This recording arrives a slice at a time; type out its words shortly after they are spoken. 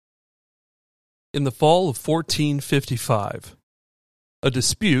In the fall of 1455, a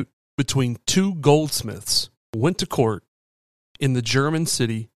dispute between two goldsmiths went to court in the German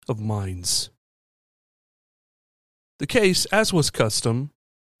city of Mainz. The case, as was custom,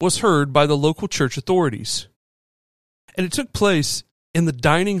 was heard by the local church authorities, and it took place in the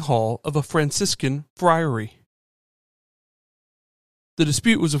dining hall of a Franciscan friary. The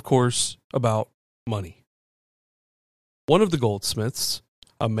dispute was, of course, about money. One of the goldsmiths,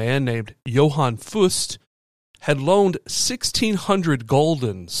 a man named Johannes Fust, had loaned 1,600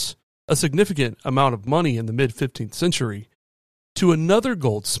 guldens, a significant amount of money in the mid-15th century, to another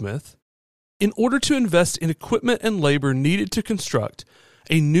goldsmith in order to invest in equipment and labor needed to construct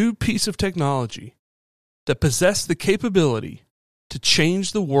a new piece of technology that possessed the capability to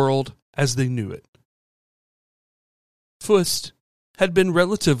change the world as they knew it. Fust had been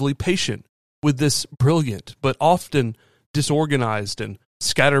relatively patient with this brilliant but often disorganized and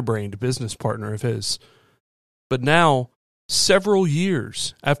scatterbrained business partner of his. But now, several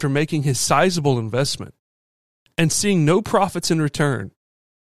years after making his sizable investment and seeing no profits in return,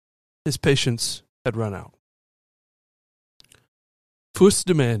 his patience had run out. Fust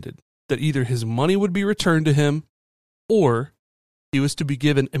demanded that either his money would be returned to him or he was to be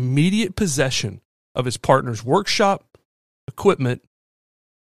given immediate possession of his partner's workshop, equipment,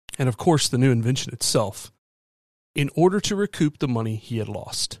 and of course the new invention itself, in order to recoup the money he had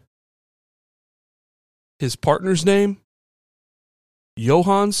lost. His partner's name?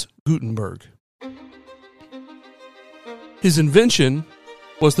 Johannes Gutenberg. His invention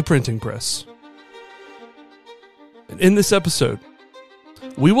was the printing press. And in this episode,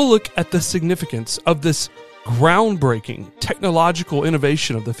 we will look at the significance of this groundbreaking technological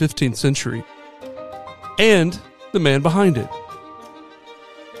innovation of the 15th century and the man behind it.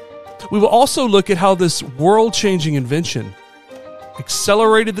 We will also look at how this world-changing invention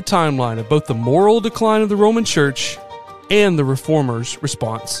accelerated the timeline of both the moral decline of the Roman Church and the Reformers'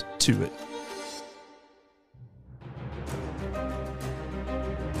 response to it.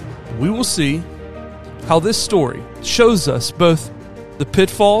 We will see how this story shows us both the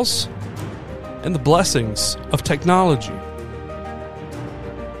pitfalls and the blessings of technology,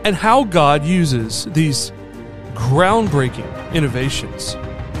 and how God uses these groundbreaking innovations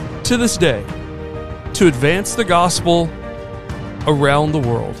to this day to advance the gospel around the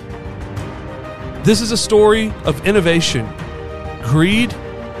world. This is a story of innovation, greed,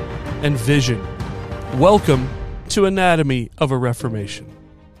 and vision. Welcome to Anatomy of a Reformation.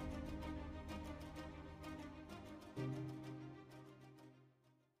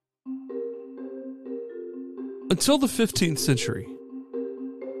 Until the 15th century,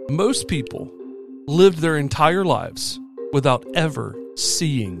 most people lived their entire lives without ever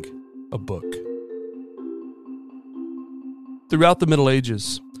seeing a book. Throughout the Middle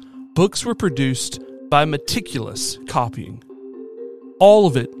Ages, books were produced by meticulous copying, all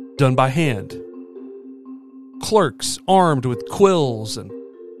of it done by hand. Clerks armed with quills and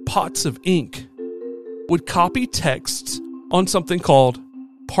pots of ink would copy texts on something called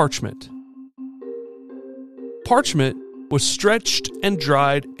parchment. Parchment was stretched and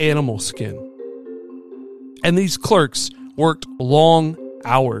dried animal skin, and these clerks worked long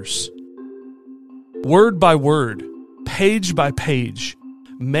hours. Word by word, page by page,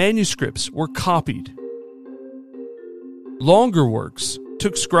 manuscripts were copied. Longer works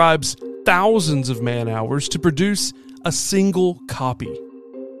took scribes thousands of man-hours to produce a single copy.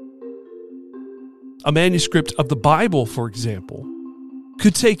 A manuscript of the Bible, for example,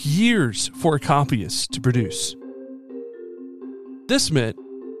 could take years for a copyist to produce. This meant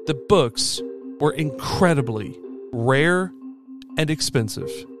that books were incredibly rare and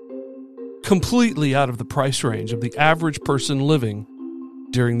expensive, completely out of the price range of the average person living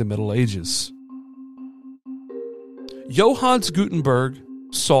during the Middle Ages. Johannes Gutenberg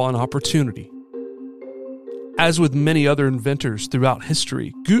saw an opportunity. As with many other inventors throughout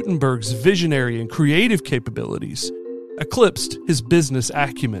history, Gutenberg's visionary and creative capabilities eclipsed his business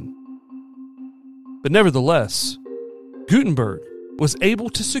acumen. But nevertheless, Gutenberg was able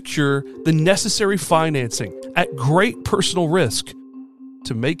to secure the necessary financing at great personal risk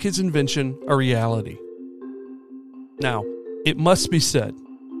to make his invention a reality. Now, it must be said,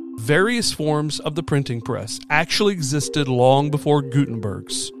 various forms of the printing press actually existed long before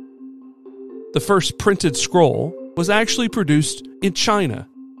Gutenberg's. The first printed scroll was actually produced in China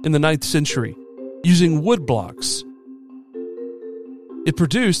in the 9th century using wood blocks. It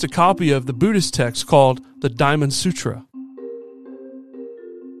produced a copy of the Buddhist text called the Diamond Sutra.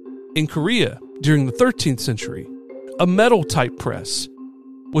 In Korea, during the 13th century, a metal type press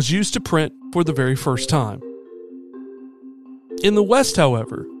was used to print for the very first time. In the West,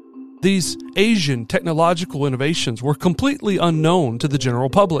 however, These Asian technological innovations were completely unknown to the general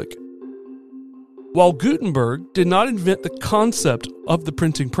public. While Gutenberg did not invent the concept of the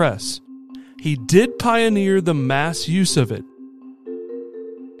printing press, he did pioneer the mass use of it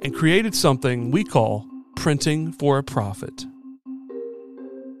and created something we call printing for a profit.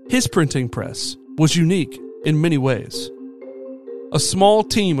 His printing press was unique in many ways. A small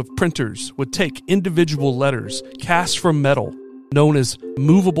team of printers would take individual letters cast from metal, known as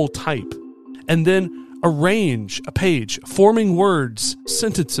movable type, and then arrange a page, forming words,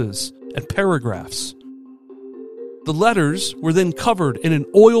 sentences, and paragraphs. The letters were then covered in an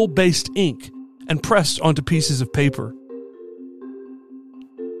oil-based ink and pressed onto pieces of paper.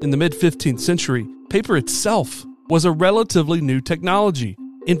 In the mid-15th century, paper itself was a relatively new technology,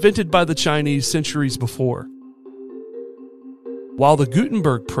 invented by the Chinese centuries before. While the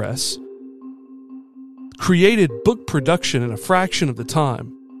Gutenberg press created book production in a fraction of the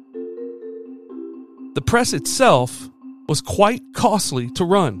time, the press itself was quite costly to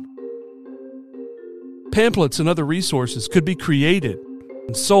run. Pamphlets and other resources could be created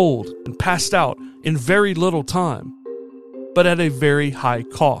and sold and passed out in very little time, but at a very high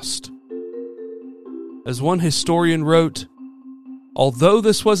cost. As one historian wrote, although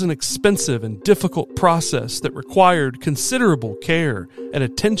this was an expensive and difficult process that required considerable care and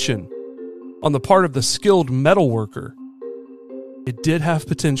attention on the part of the skilled metalworker, it did have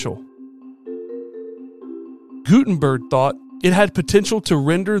potential. Gutenberg thought it had potential to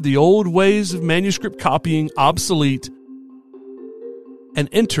render the old ways of manuscript copying obsolete and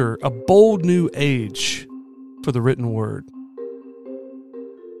enter a bold new age for the written word.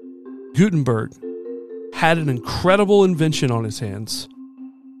 Gutenberg had an incredible invention on his hands,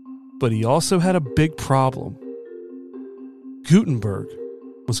 but he also had a big problem. Gutenberg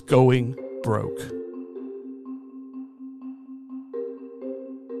was going broke.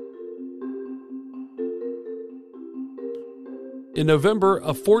 In November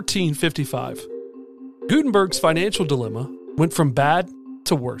of 1455, Gutenberg's financial dilemma went from bad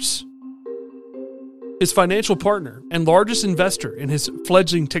to worse. His financial partner and largest investor in his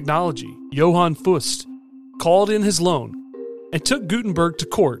fledgling technology, Johannes Gutenberg, called in his loan and took Gutenberg to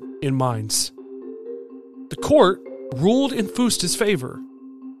court in Mainz. The court ruled in Gutenberg's favor,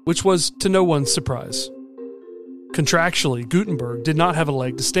 which was to no one's surprise. Contractually, Gutenberg did not have a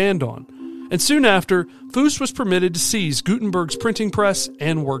leg to stand on, and soon after, Gutenberg was permitted to seize Gutenberg's printing press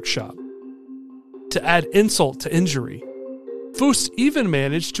and workshop. To add insult to injury, Gutenberg even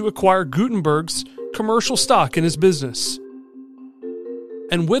managed to acquire Gutenberg's commercial stock in his business.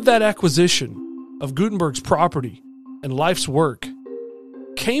 And with that acquisition of Gutenberg's property and life's work,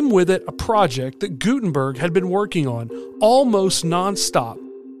 came with it a project that Gutenberg had been working on almost nonstop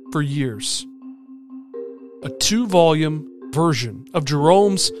for years. A 2-volume version of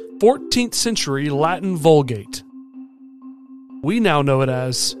Jerome's 14th century Latin Vulgate. We now know it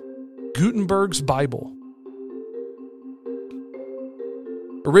as Gutenberg's Bible.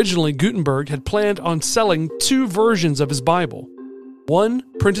 Originally, Gutenberg had planned on selling 2 versions of his Bible, one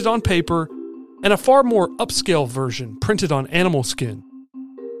printed on paper and a far more upscale version printed on animal skin.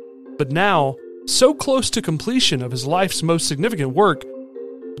 But now, so close to completion of his life's most significant work,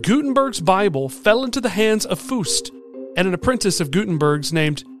 Gutenberg's Bible fell into the hands of Gutenberg and an apprentice of Gutenberg's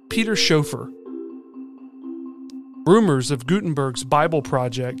named Peter Schoeffer. Rumors of Gutenberg's Bible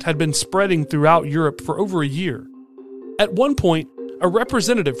project had been spreading throughout Europe for over a year. At one point, a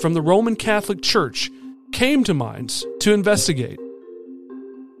representative from the Roman Catholic Church came to Mainz to investigate.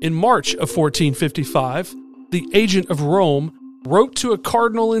 In March of 1455, the agent of Rome wrote to a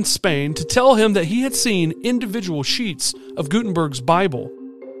cardinal in Spain to tell him that he had seen individual sheets of Gutenberg's Bible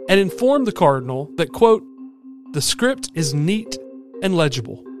and informed the cardinal that, quote, the script is neat and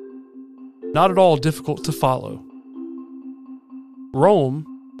legible, not at all difficult to follow.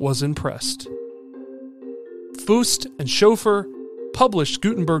 Rome was impressed. Fust and Schoeffer published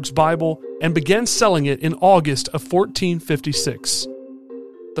Gutenberg's Bible and began selling it in August of 1456.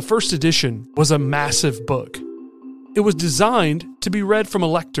 The first edition was a massive book. It was designed to be read from a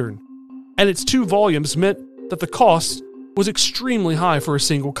lectern, and its 2 volumes meant that the cost was extremely high for a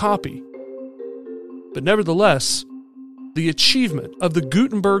single copy. But nevertheless, the achievement of the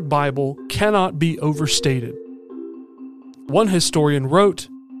Gutenberg Bible cannot be overstated. One historian wrote,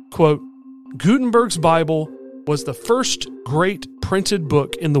 quote, Gutenberg's Bible was the first great printed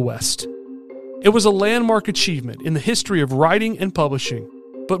book in the West. It was a landmark achievement in the history of writing and publishing,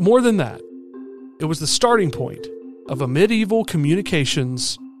 but more than that, it was the starting point of a medieval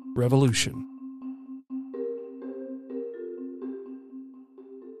communications revolution.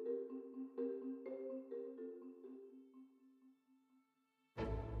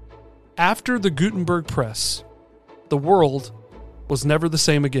 After the Gutenberg press, the world was never the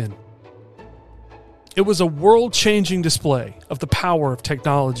same again. It was a world-changing display of the power of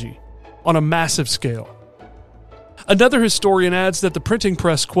technology on a massive scale. Another historian adds that the printing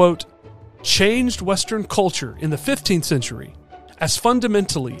press, quote, changed Western culture in the 15th century as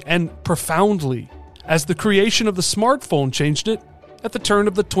fundamentally and profoundly as the creation of the smartphone changed it at the turn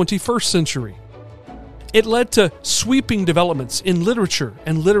of the 21st century. It led to sweeping developments in literature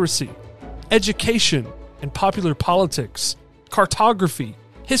and literacy, education and popular politics, cartography,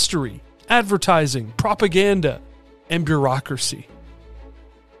 history, advertising, propaganda, and bureaucracy.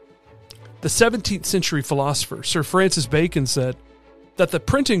 The 17th century philosopher Sir Francis Bacon said that the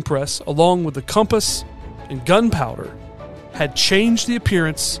printing press, along with the compass and gunpowder, had changed the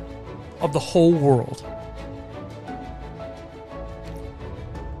appearance of the whole world.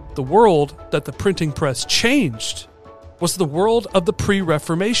 The world that the printing press changed was the world of the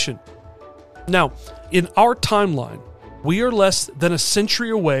pre-Reformation. Now, in our timeline, we are less than a century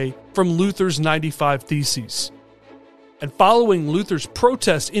away from Luther's 95 Theses. And following Luther's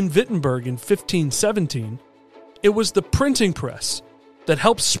protest in Wittenberg in 1517, it was the printing press that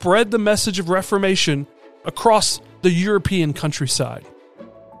helped spread the message of Reformation across the European countryside.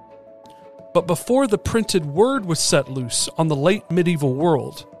 But before the printed word was set loose on the late medieval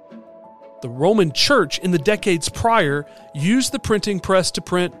world, the Roman Church in the decades prior used the printing press to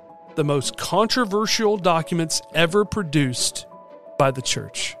print the most controversial documents ever produced by the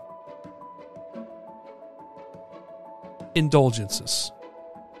Church. Indulgences.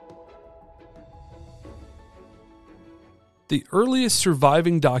 The earliest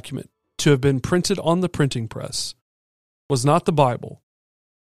surviving document to have been printed on the printing press was not the Bible.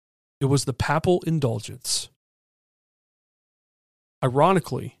 It was the papal indulgence.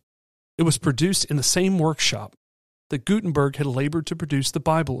 Ironically, it was produced in the same workshop that Gutenberg had labored to produce the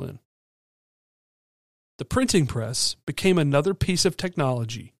Bible in. The printing press became another piece of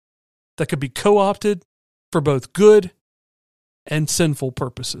technology that could be co-opted for both good and sinful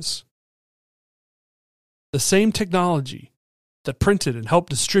purposes. The same technology that printed and helped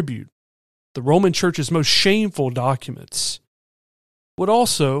distribute the Roman Church's most shameful documents would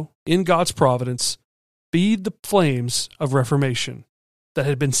also, in God's providence, feed the flames of Reformation that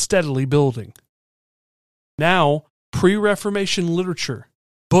had been steadily building. Now, pre-Reformation literature,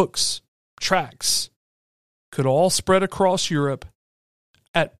 books, tracts could all spread across Europe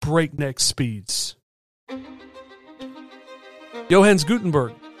at breakneck speeds. Johannes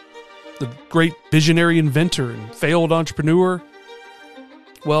Gutenberg, the great visionary inventor and failed entrepreneur,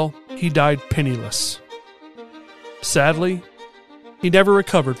 well, he died penniless. Sadly, he never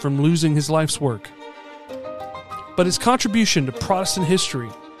recovered from losing his life's work. But his contribution to Protestant history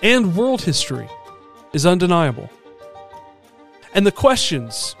and world history is undeniable. And the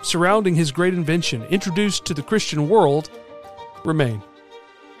questions surrounding his great invention introduced to the Christian world remain.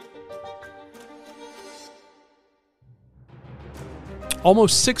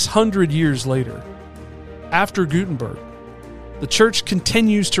 Almost 600 years later, after Gutenberg, the Church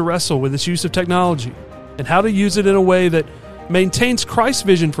continues to wrestle with its use of technology and how to use it in a way that maintains Christ's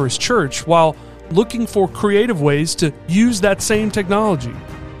vision for his church while looking for creative ways to use that same technology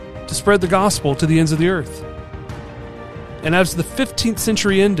to spread the gospel to the ends of the earth. And as the 15th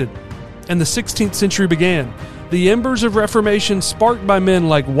century ended and the 16th century began, the embers of Reformation sparked by men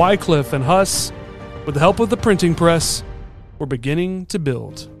like Wycliffe and Huss, with the help of the printing press, were beginning to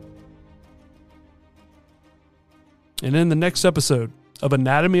build. And in the next episode of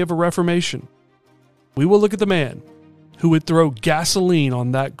Anatomy of a Reformation, we will look at the man who would throw gasoline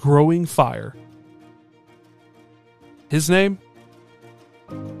on that growing fire. His name?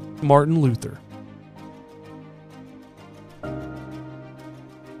 Martin Luther.